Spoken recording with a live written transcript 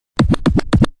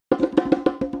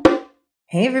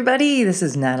Hey everybody, this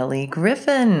is Natalie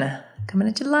Griffin coming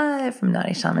at you live from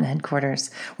Naughty Shaman headquarters,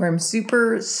 where I'm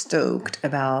super stoked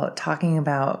about talking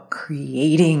about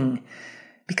creating,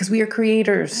 because we are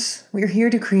creators. We are here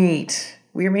to create.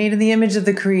 We are made in the image of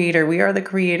the creator. We are the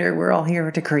creator. We're all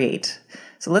here to create.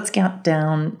 So let's get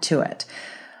down to it.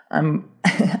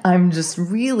 I'm just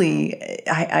really,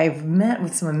 I've met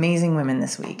with some amazing women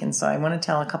this week, and so I want to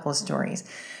tell a couple of stories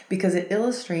because it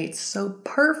illustrates so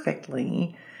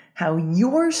perfectly how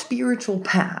your spiritual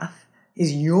path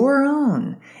is your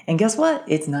own. And guess what?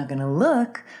 It's not going to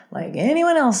look like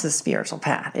anyone else's spiritual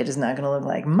path. It is not going to look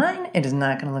like mine. It is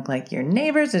not going to look like your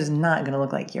neighbors. It is not going to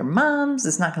look like your mom's.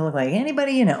 It's not going to look like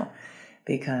anybody you know,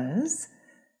 because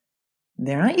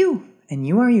they're not you, and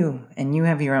you are you, and you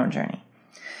have your own journey.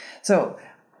 So,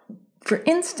 for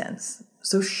instance,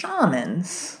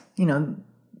 shamans,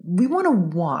 we want to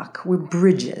walk. We're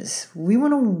bridges. We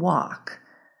want to walk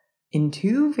in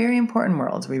two very important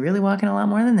worlds. We really walk in a lot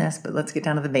more than this, but let's get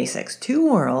down to the basics.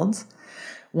 Two worlds.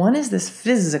 One is this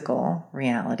physical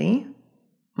reality.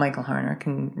 Michael Harner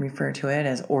can refer to it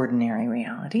as ordinary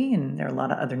reality, and there are a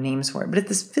lot of other names for it. But it's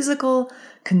this physical,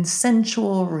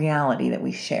 consensual reality that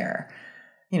we share,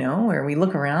 where we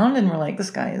look around and we're like, the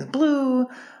sky is blue.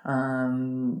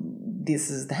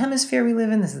 This is the hemisphere we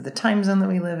live in. This is the time zone that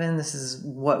we live in. This is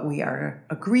what we are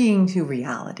agreeing to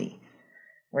reality.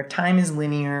 Where time is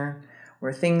linear,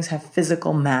 where things have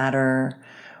physical matter,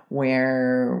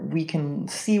 where we can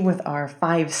see with our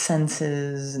five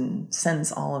senses and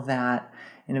sense all of that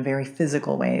in a very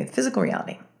physical way. Physical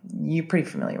reality. You're pretty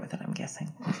familiar with it, I'm guessing.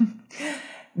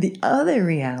 The other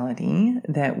reality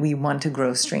that we want to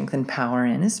grow strength and power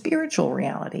in is spiritual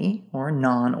reality, or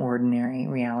non-ordinary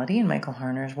reality, in Michael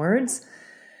Harner's words.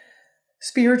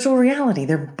 Spiritual reality.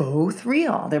 They're both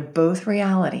real. They're both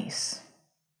realities.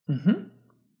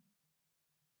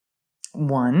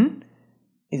 One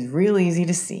is real easy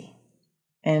to see,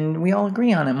 and we all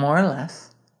agree on it more or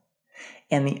less.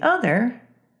 And the other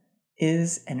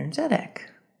is energetic.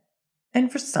 And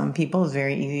for some people, it's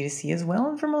very easy to see as well,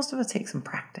 and for most of us, it takes some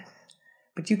practice.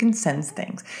 But you can sense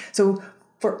things. So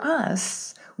for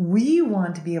us, we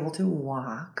want to be able to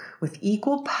walk with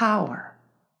equal power,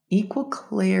 equal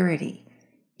clarity,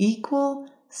 equal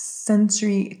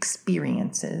sensory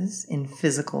experiences in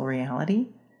physical reality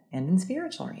and in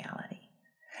spiritual reality.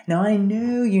 Now, I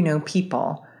know you know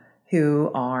people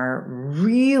who are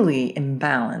really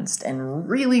imbalanced and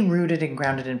really rooted and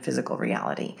grounded in physical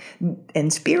reality.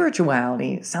 And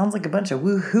spirituality sounds like a bunch of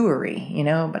woo-hooery,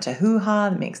 a bunch of hoo-ha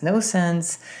that makes no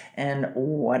sense and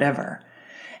whatever.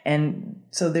 And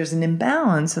so there's an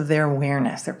imbalance of their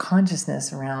awareness, their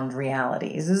consciousness around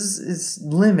realities is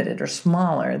limited or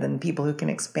smaller than people who can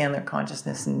expand their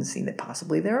consciousness and see that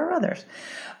possibly there are others.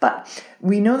 But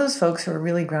we know those folks who are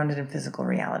really grounded in physical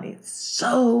reality. It's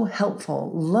so helpful.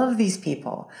 Love these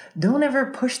people. Don't ever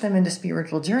push them into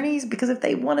spiritual journeys, because if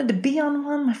they wanted to be on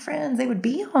one, my friends, they would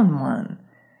be on one.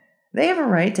 They have a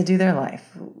right to do their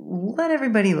life. Let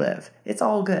everybody live. It's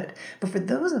all good. But for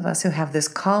those of us who have this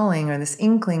calling or this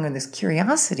inkling or this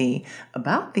curiosity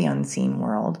about the unseen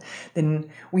world,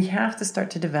 then we have to start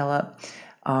to develop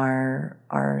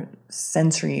our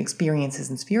sensory experiences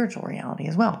in spiritual reality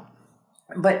as well.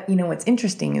 But, what's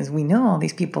interesting is we know all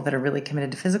these people that are really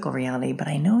committed to physical reality, but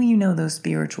I know you know those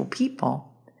spiritual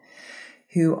people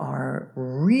who are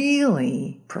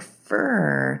really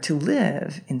prefer to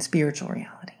live in spiritual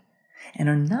reality and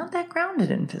are not that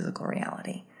grounded in physical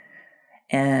reality.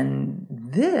 And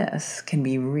this can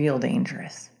be real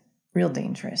dangerous,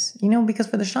 because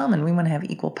for the shaman, we want to have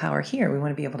equal power here. We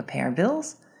want to be able to pay our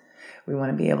bills. We want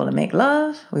to be able to make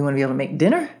love. We want to be able to make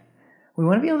dinner. We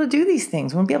want to be able to do these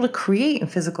things. We want to be able to create in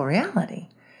physical reality.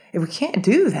 If we can't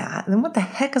do that, then what the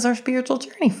heck is our spiritual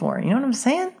journey for? You know what I'm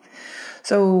saying?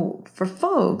 So for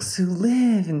folks who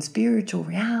live in spiritual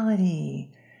reality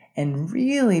and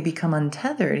really become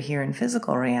untethered here in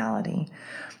physical reality,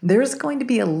 there's going to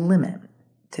be a limit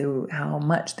to how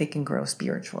much they can grow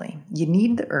spiritually. You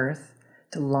need the earth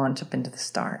to launch up into the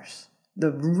stars.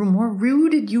 The more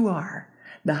rooted you are,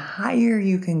 the higher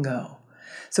you can go.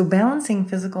 So balancing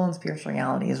physical and spiritual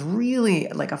reality is really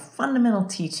like a fundamental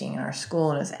teaching in our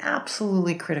school, and is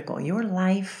absolutely critical. Your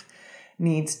life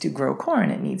needs to grow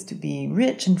corn. It needs to be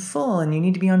rich and full, and you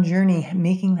need to be on journey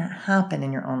making that happen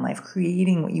in your own life,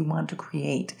 creating what you want to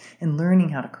create and learning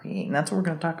how to create. And that's what we're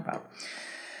going to talk about.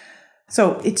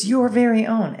 So it's your very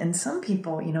own. And some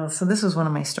people, so this was one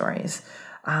of my stories.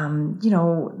 I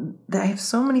have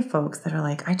so many folks that are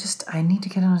like, I need to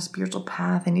get on a spiritual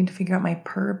path. I need to figure out my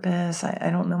purpose. I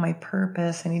don't know my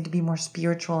purpose. I need to be more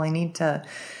spiritual. I need to,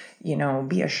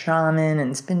 be a shaman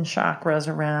and spin chakras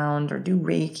around or do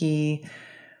Reiki.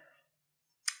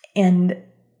 And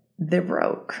they're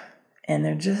broke. And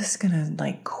they're just going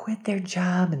to quit their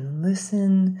job and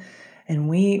listen and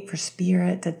wait for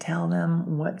spirit to tell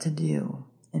them what to do.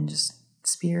 And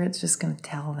spirit's just going to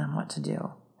tell them what to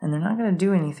do. And they're not going to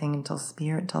do anything until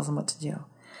spirit tells them what to do.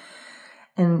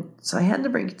 And so I had to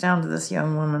break it down to this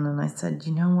young woman, and I said,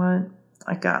 you know what?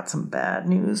 I got some bad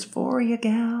news for you,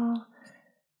 gal.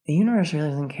 The universe really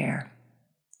doesn't care.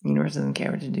 The universe doesn't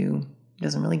care what you do. It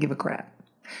doesn't really give a crap.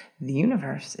 The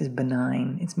universe is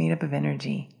benign. It's made up of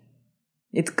energy.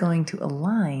 It's going to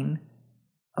align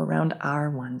around our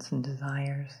wants and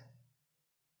desires.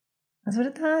 That's what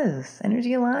it does.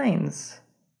 Energy aligns.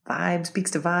 Vibe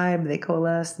speaks to vibe. They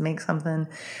coalesce, make something.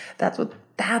 That's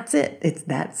it. It's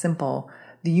that simple.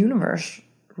 The universe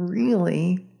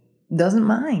really doesn't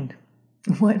mind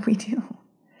what we do.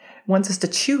 Wants us to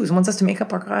choose, wants us to make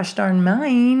up our gosh darn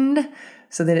mind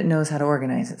so that it knows how to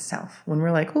organize itself. When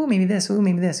we're like, oh, maybe this, oh,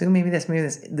 maybe this, oh, maybe this, maybe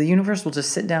this, the universe will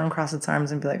just sit down, cross its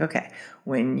arms, and be like, okay,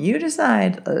 when you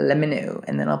decide, let me know,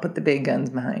 and then I'll put the big guns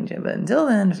behind you. But until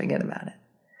then, forget about it.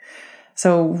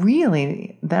 So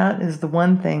really, that is the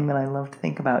one thing that I love to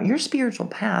think about. Your spiritual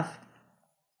path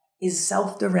is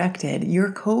self-directed.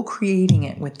 You're co-creating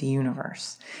it with the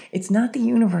universe. It's not the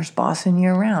universe bossing you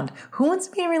around. Who wants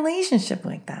to be in a relationship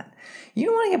like that? You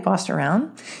don't want to get bossed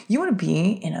around. You want to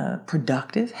be in a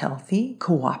productive, healthy,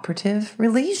 cooperative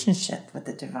relationship with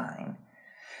the divine.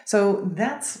 So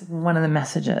that's one of the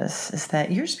messages, is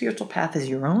that your spiritual path is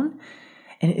your own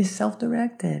and it is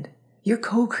self-directed. You're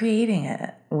co-creating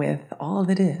it with all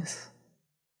that is.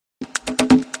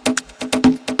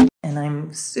 And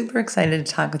I'm super excited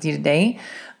to talk with you today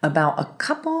about a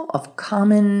couple of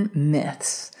common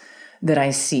myths that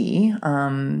I see,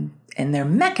 and they're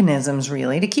mechanisms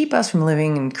really to keep us from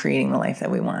living and creating the life that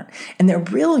we want. And they're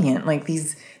brilliant. Like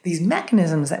these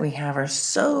mechanisms that we have are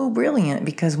so brilliant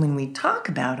because when we talk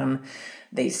about them,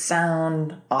 they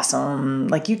sound awesome.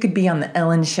 Like you could be on the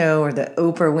Ellen Show or the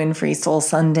Oprah Winfrey Soul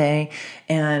Sunday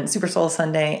and Super Soul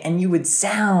Sunday, and you would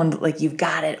sound like you've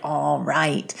got it all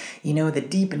right. The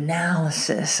deep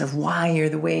analysis of why you're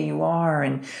the way you are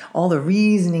and all the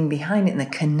reasoning behind it and the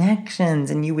connections,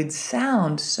 and you would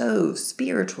sound so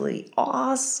spiritually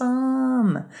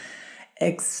awesome.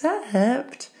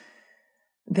 Except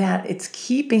that it's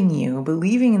keeping you,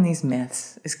 believing in these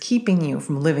myths is keeping you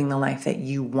from living the life that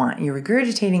you want. You're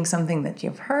regurgitating something that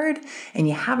you've heard and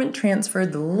you haven't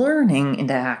transferred the learning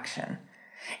into action.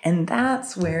 And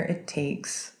that's where it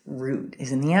takes root,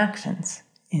 is in the actions,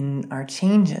 in our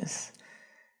changes.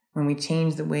 When we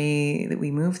change the way that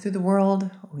we move through the world,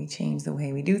 we change the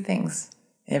way we do things,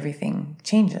 everything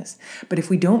changes. But if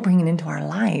we don't bring it into our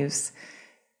lives,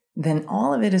 then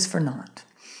all of it is for naught.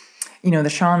 The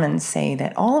shamans say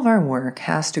that all of our work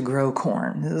has to grow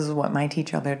corn. This is what my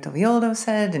teacher Alberto Villoldo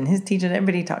said, and his teacher,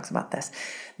 everybody talks about this,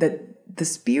 that the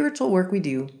spiritual work we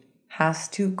do has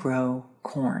to grow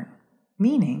corn,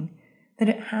 meaning that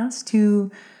it has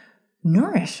to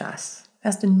nourish us. It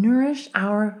has to nourish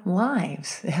our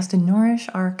lives. It has to nourish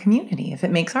our community. If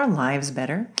it makes our lives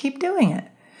better, keep doing it.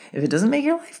 If it doesn't make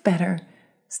your life better,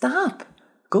 stop.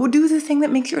 Go do the thing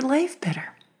that makes your life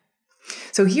better.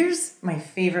 So here's my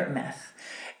favorite myth.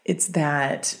 It's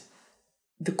that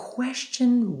the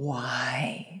question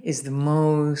why is the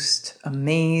most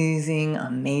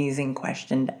amazing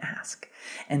question to ask.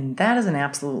 And that is an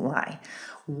absolute lie.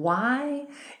 Why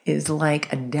is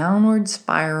like a downward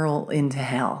spiral into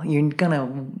hell. You're going to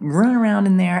run around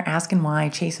in there asking why,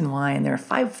 chasing why, and there are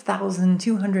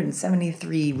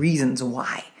 5,273 reasons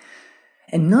why.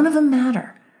 And none of them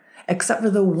matter except for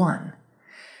the one.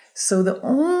 So the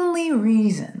only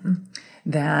reason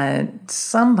that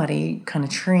somebody kind of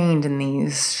trained in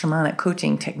these shamanic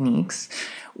coaching techniques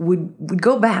would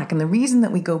go back, and the reason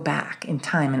that we go back in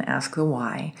time and ask the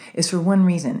why is for one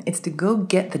reason. It's to go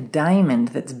get the diamond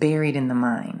that's buried in the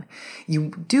mine.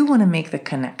 You do want to make the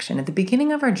connection. At the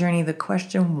beginning of our journey, the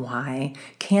question why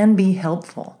can be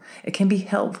helpful. It can be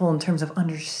helpful in terms of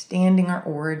understanding our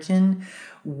origin,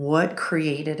 what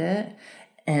created it,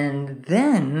 and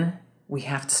then we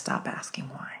have to stop asking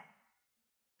why.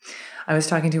 I was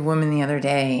talking to a woman the other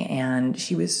day, and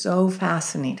she was so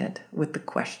fascinated with the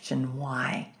question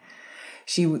why.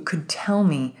 She could tell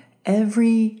me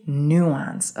every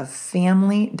nuance of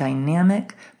family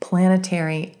dynamic,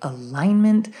 planetary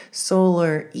alignment,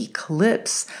 solar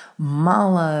eclipse,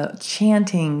 mala,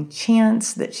 chanting,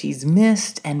 chants that she's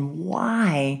missed, and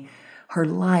why her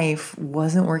life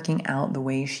wasn't working out the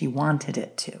way she wanted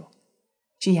it to.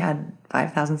 She had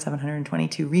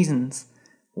 5,722 reasons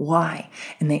why,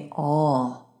 and they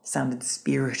all sounded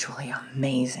spiritually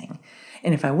amazing.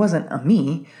 And if I wasn't a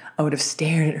me, I would have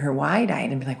stared at her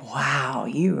wide-eyed and be like, wow,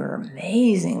 you are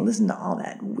amazing. Listen to all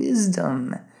that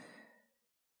wisdom.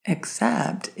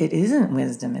 Except it isn't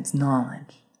wisdom, it's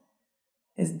knowledge.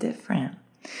 It's different.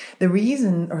 The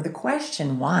reason or the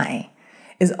question why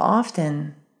is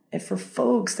often for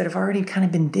folks that have already kind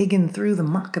of been digging through the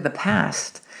muck of the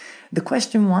past. The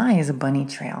question why is a bunny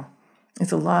trail.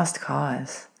 It's a lost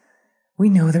cause. We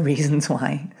know the reasons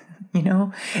why. You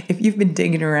know, if you've been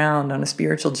digging around on a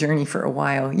spiritual journey for a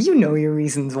while, you know your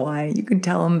reasons why. You can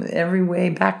tell them every way,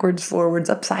 backwards, forwards,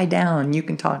 upside down. You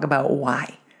can talk about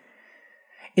why.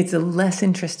 It's a less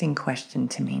interesting question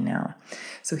to me now.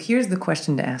 So here's the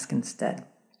question to ask instead.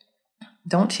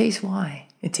 Don't chase why.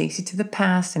 It takes you to the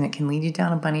past and it can lead you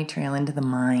down a bunny trail into the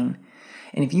mine.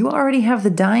 And if you already have the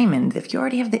diamond, if you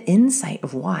already have the insight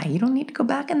of why, you don't need to go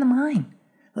back in the mine.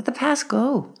 Let the past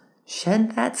go.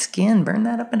 Shed that skin, burn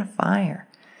that up in a fire.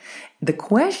 The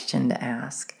question to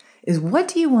ask is, what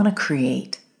do you want to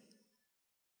create?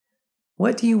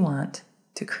 What do you want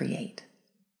to create?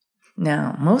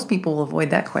 Now, most people will avoid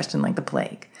that question like the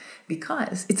plague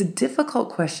because it's a difficult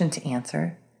question to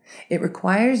answer. It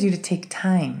requires you to take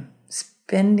time,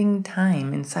 spending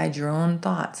time inside your own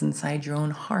thoughts, inside your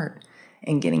own heart,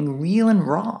 and getting real and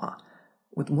raw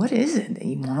with what is it that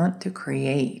you want to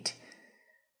create.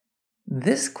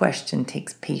 This question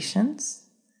takes patience.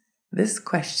 This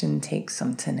question takes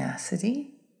some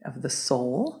tenacity of the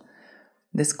soul.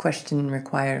 This question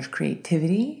requires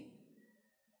creativity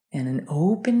and an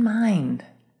open mind.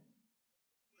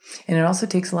 And it also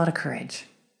takes a lot of courage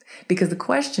because the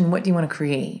question, what do you want to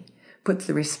create, puts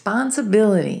the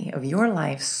responsibility of your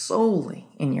life solely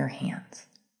in your hands,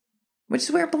 which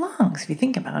is where it belongs if you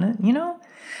think about it, you know?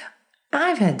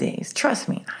 I've had days, trust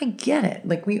me, I get it.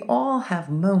 Like we all have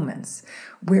moments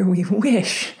where we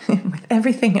wish with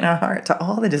everything in our heart to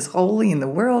all that is holy in the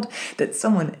world that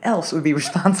someone else would be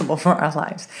responsible for our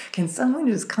lives. Can someone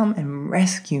just come and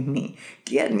rescue me?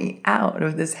 Get me out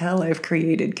of this hell I've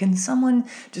created? Can someone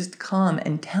just come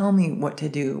and tell me what to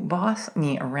do? Boss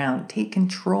me around, take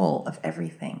control of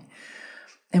everything.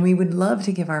 And we would love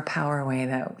to give our power away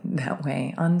that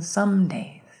way on some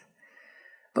days.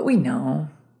 But we know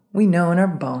in our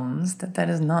bones that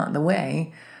is not the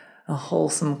way a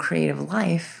wholesome creative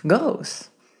life goes.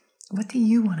 What do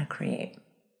you want to create?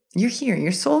 You're here.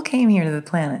 Your soul came here to the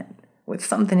planet with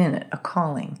something in it, a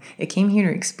calling. It came here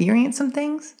to experience some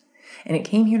things, and it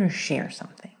came here to share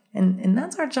something. And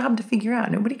that's our job to figure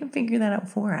out. Nobody can figure that out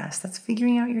for us. That's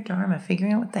figuring out your dharma,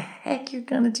 figuring out what the heck you're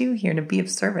going to do here to be of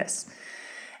service.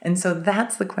 And so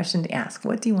that's the question to ask.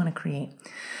 What do you want to create?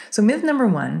 So myth number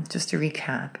one, just to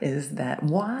recap, is that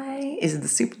why is the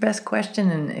super best question.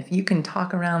 And if you can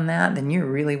talk around that, then you're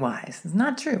really wise. It's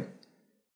not true.